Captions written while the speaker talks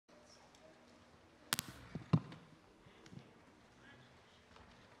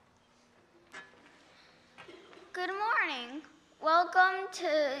Good morning. Welcome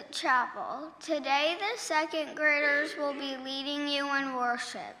to chapel. Today the second graders will be leading you in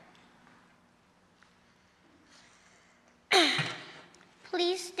worship.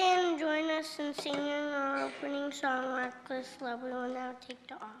 Please stand and join us in singing our opening song, Reckless Love. We will now take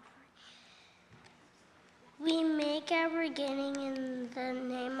the offering. We make our beginning in the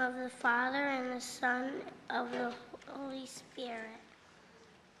name of the Father and the Son of the Holy Spirit.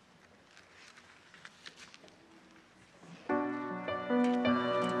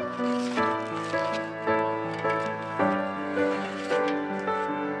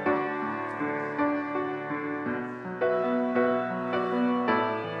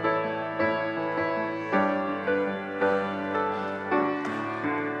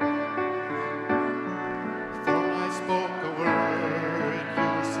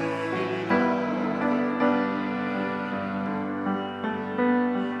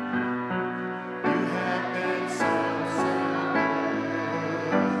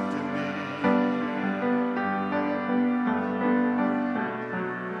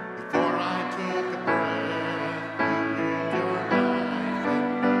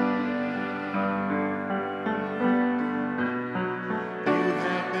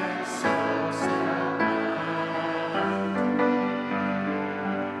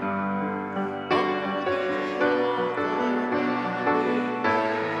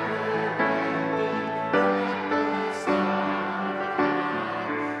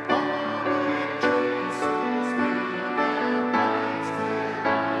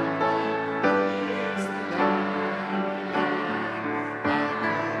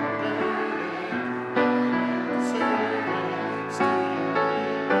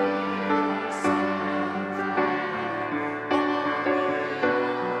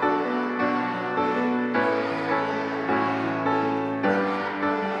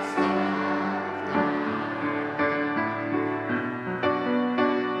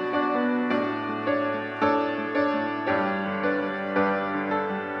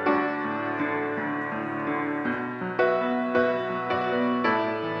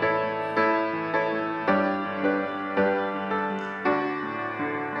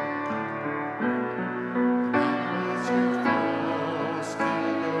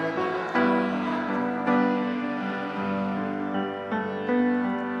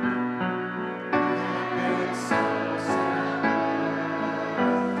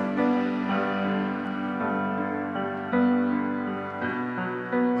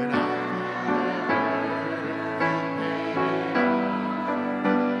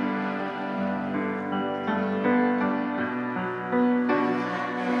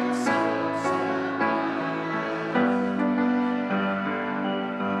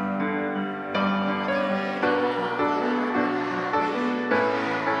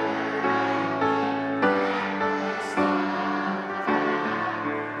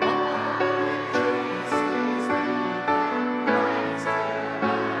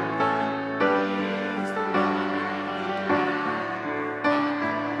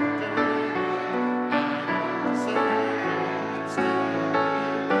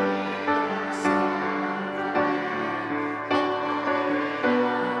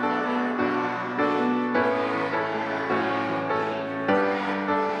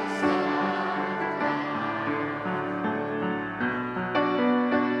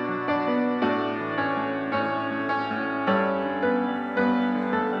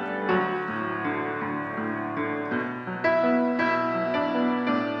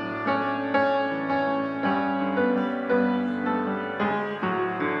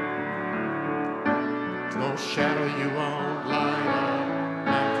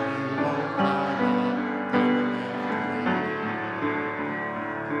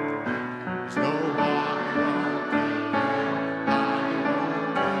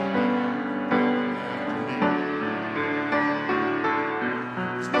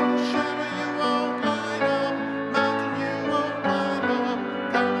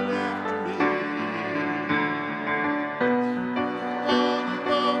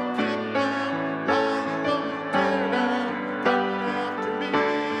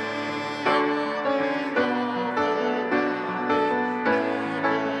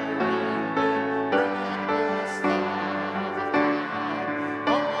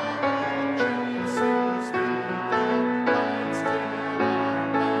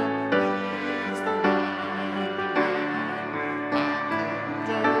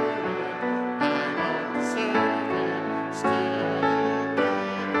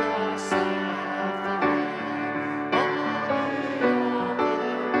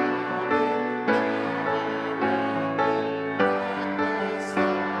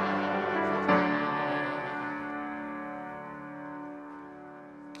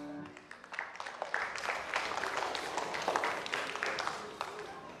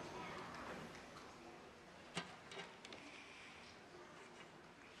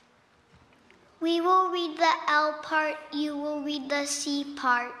 We will read the L part, you will read the C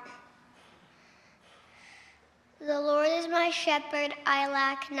part. The Lord is my shepherd, I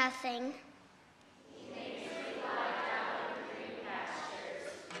lack nothing. He makes me lie down in green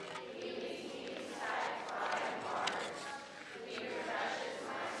pastures. He leads me beside quiet waters. He refreshes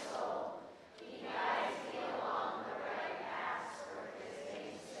my soul. He guides me along the right paths for his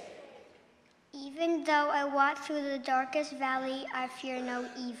name's sake. Even though I walk through the darkest valley, I fear no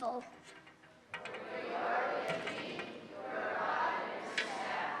evil.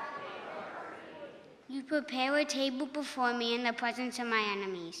 You prepare a table before me in the presence of my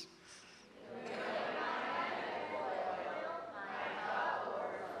enemies.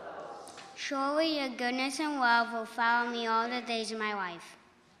 Surely your goodness and love will follow me all the days of my life.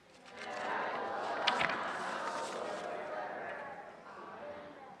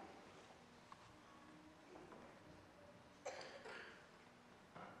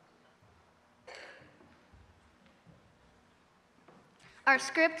 Our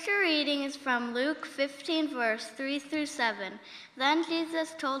scripture reading is from Luke 15, verse 3 through 7. Then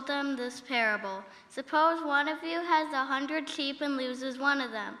Jesus told them this parable. Suppose one of you has 100 sheep and loses one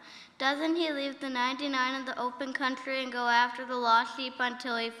of them. Doesn't he leave the 99 in the open country and go after the lost sheep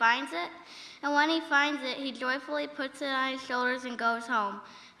until he finds it? And when he finds it, he joyfully puts it on his shoulders and goes home.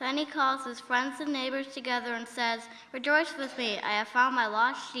 Then he calls his friends and neighbors together and says, "Rejoice with me, I have found my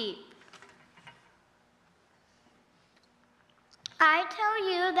lost sheep." I tell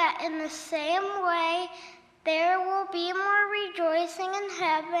you that in the same way, there will be more rejoicing in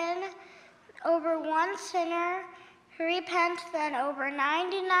heaven over one sinner who repents than over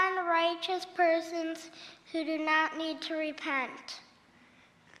 99 righteous persons who do not need to repent.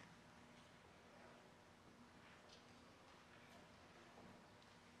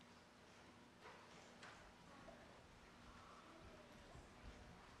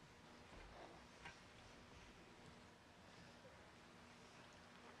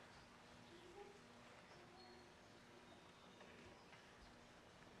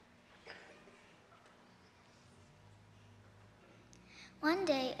 One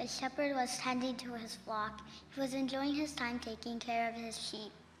day, a shepherd was tending to his flock. He was enjoying his time taking care of his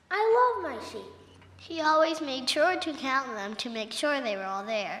sheep. I love my sheep. He always made sure to count them to make sure they were all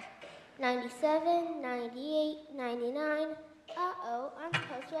there. 97, 98, 99. Uh-oh, I'm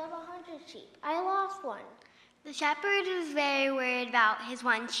supposed to have 100 sheep. I lost one. The shepherd was very worried about his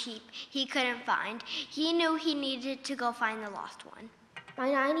one sheep he couldn't find. He knew he needed to go find the lost one. My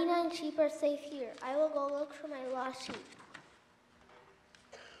 99 sheep are safe here. I will go look for my lost sheep.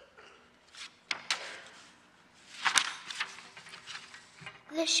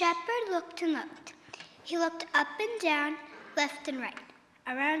 The shepherd looked and looked. He looked up and down, left and right,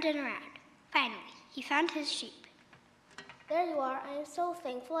 around and around. Finally, he found his sheep. There you are. I am so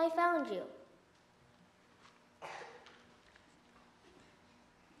thankful I found you.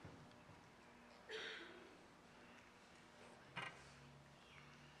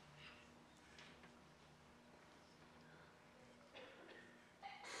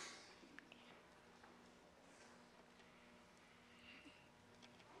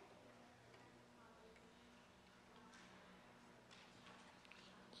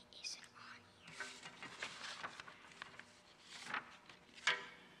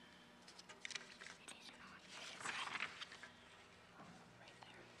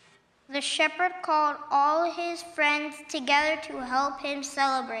 The shepherd called all his friends together to help him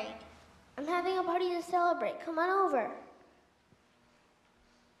celebrate. I'm having a party to celebrate. Come on over.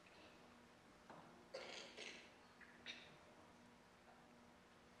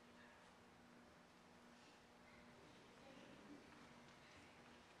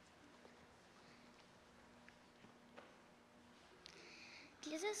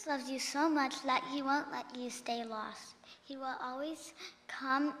 Jesus loves you so much that he won't let you stay lost. He will always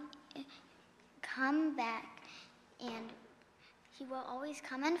come back, and he will always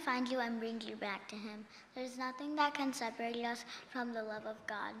come and find you and bring you back to him. There's nothing that can separate us from the love of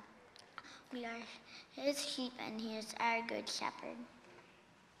God. We are his sheep, and he is our good shepherd.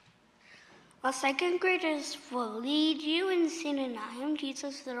 While second graders will lead you in singing, "I am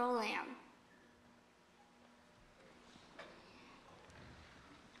Jesus' little lamb."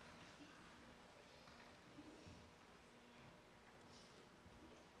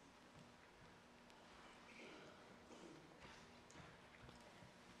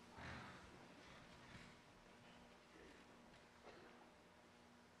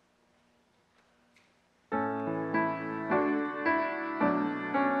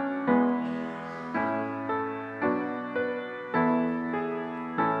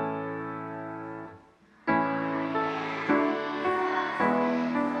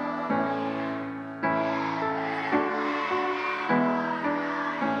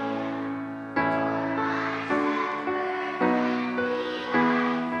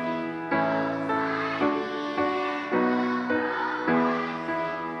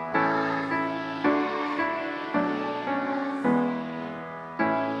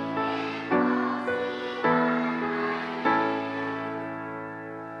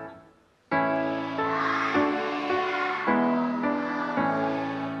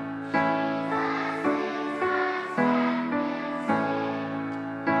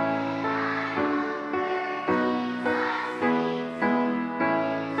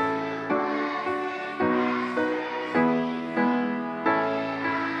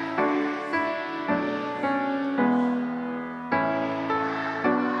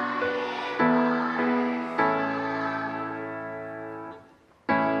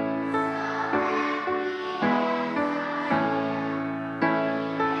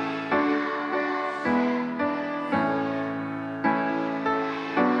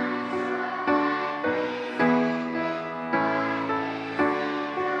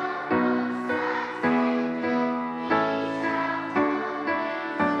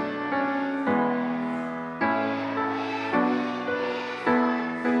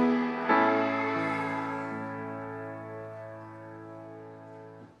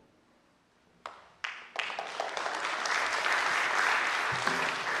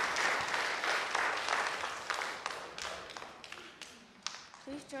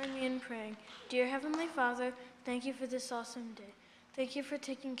 praying. Dear Heavenly Father, thank you for this awesome day. Thank you for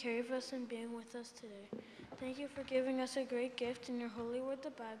taking care of us and being with us today. Thank you for giving us a great gift in your holy word, the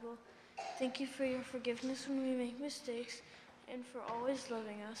Bible. Thank you for your forgiveness when we make mistakes and for always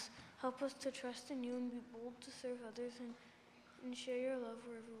loving us. Help us to trust in you and be bold to serve others and share your love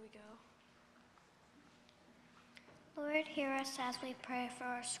wherever we go. Lord, hear us as we pray for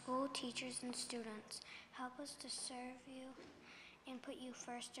our school, teachers, and students. Help us to serve you and put you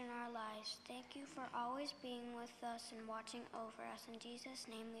first in our lives. Thank you for always being with us and watching over us. In Jesus'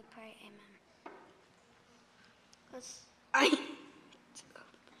 name we pray, amen.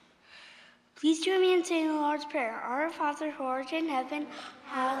 Please join me in saying the Lord's Prayer. Our Father who art in heaven,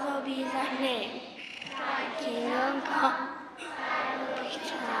 hallowed be thy name. Thy kingdom come, thy will be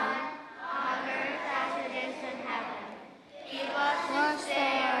done. Give us this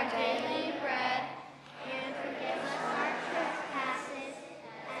day our daily bread, and forgive us our trespasses,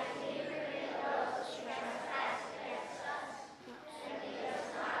 as we forgive those who trespass against us. And lead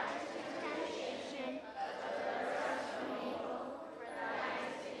us not into temptation, but deliver us from evil. For thine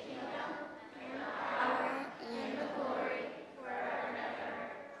is the kingdom, and the power, and the glory, forever and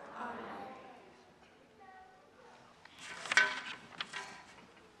ever. Amen.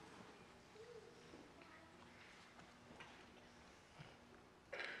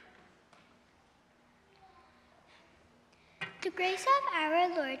 The grace of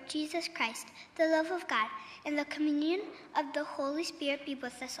our Lord Jesus Christ, the love of God, and the communion of the Holy Spirit be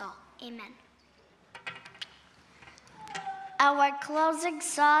with us all. Amen. Our closing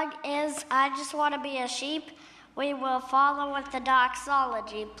song is I Just Want to Be a Sheep. We will follow with the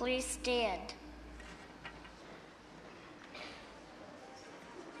doxology. Please stand.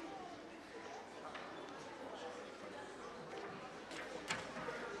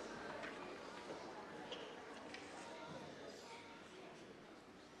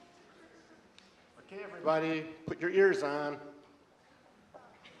 Okay, everybody, put your ears on.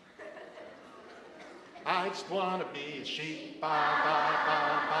 I just want to be a sheep, ba, ba, ba,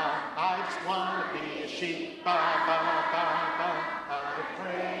 ba. I just want to be a sheep, ba, ba, ba, ba. I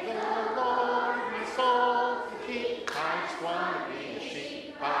pray the Lord my soul to keep. I just want to be a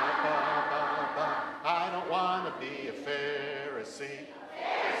sheep, ba, ba, ba, ba. I don't want to be a Pharisee.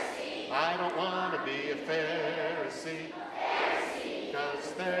 I don't want to be a Pharisee.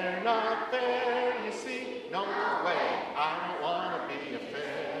 Because they're not there, you see. No way. I don't want to be a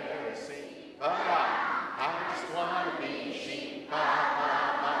Pharisee. But I just want to be a sheep. Ba, ba,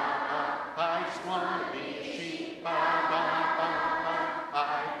 ba, ba. I just want to be a sheep. Ba, ba, ba, ba.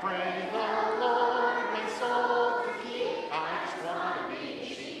 I pray the Lord my soul to keep. I just want to be a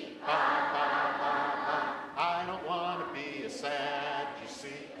sheep. Ba, ba, ba, ba. I don't want to be a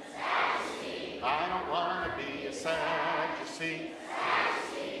Sadducee. I don't want to be a Sadducee.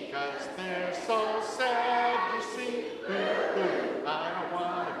 Because they're so sad, you see. I don't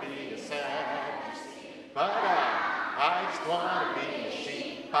want to be a Sadducee. But I just want to be a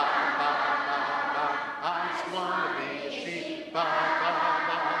sheep. Ba, ba, ba, ba. I just want to be a sheep. Ba, ba,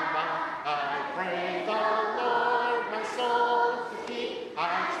 ba, ba. I pray the Lord my soul to keep. I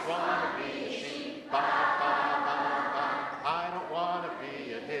just want to be a sheep. Ba, ba, ba, ba. I don't want to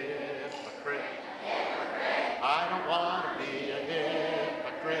be a hypocrite. I don't want to be a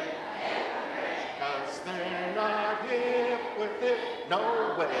hypocrite. Because they're not hip with it.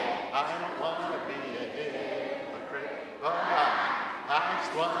 No way. I don't want to be a hypocrite. But I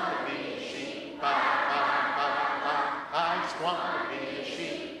just want to be a sheep. Ba, ba, ba, ba. I just want to be a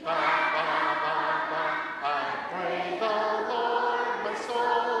sheep. Ba, ba, ba, ba. I pray the Lord my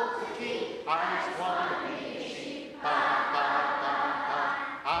soul to keep. I just want to be a sheep. Ba, ba, ba, ba.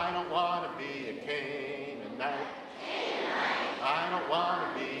 I don't want to be a Canaanite. I don't want to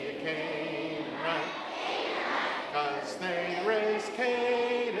be a Canaanite. Because they raise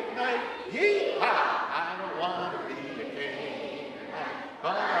Cain at night. Yeehaw! I don't want to be a Canaanite.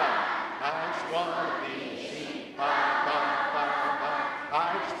 But I just want to be a sheep. Ba, ba, ba, ba. I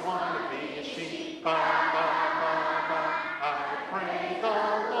just want to be a sheep. Ba, ba, ba, ba. I pray the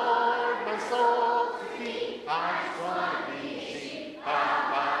Lord my soul to keep. I just want to be a sheep. Ba,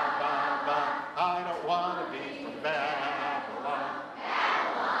 ba, ba, ba. I don't want to be from Babylon.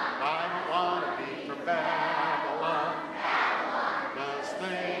 I don't want to be from Babylon. Because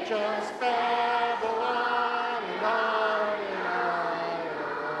they just Babylon and on and on and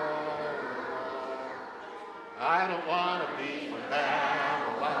on. I don't want to be from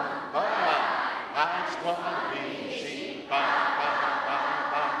Babylon. But I just want to be a sheep. Ba, ba, ba,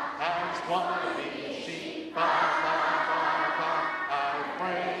 ba. I just want to be a sheep. Ba, ba, ba, ba. I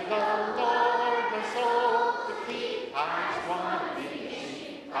pray the Lord my soul to keep. I just want to be a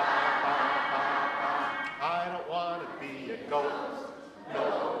sheep. Ba, ba,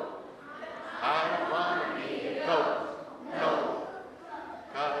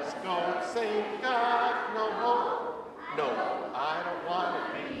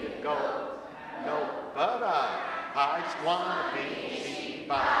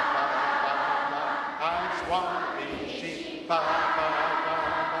 ba, ba, ba,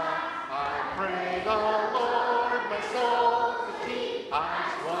 ba. I pray the Lord my soul to keep. I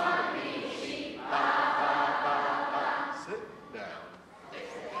just want to be a sheep. Ba, ba, ba, ba. Sit down.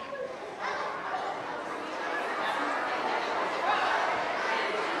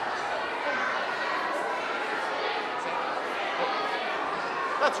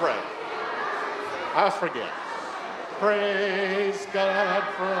 That's right. I forget. Praise God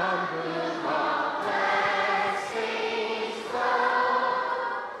from whom I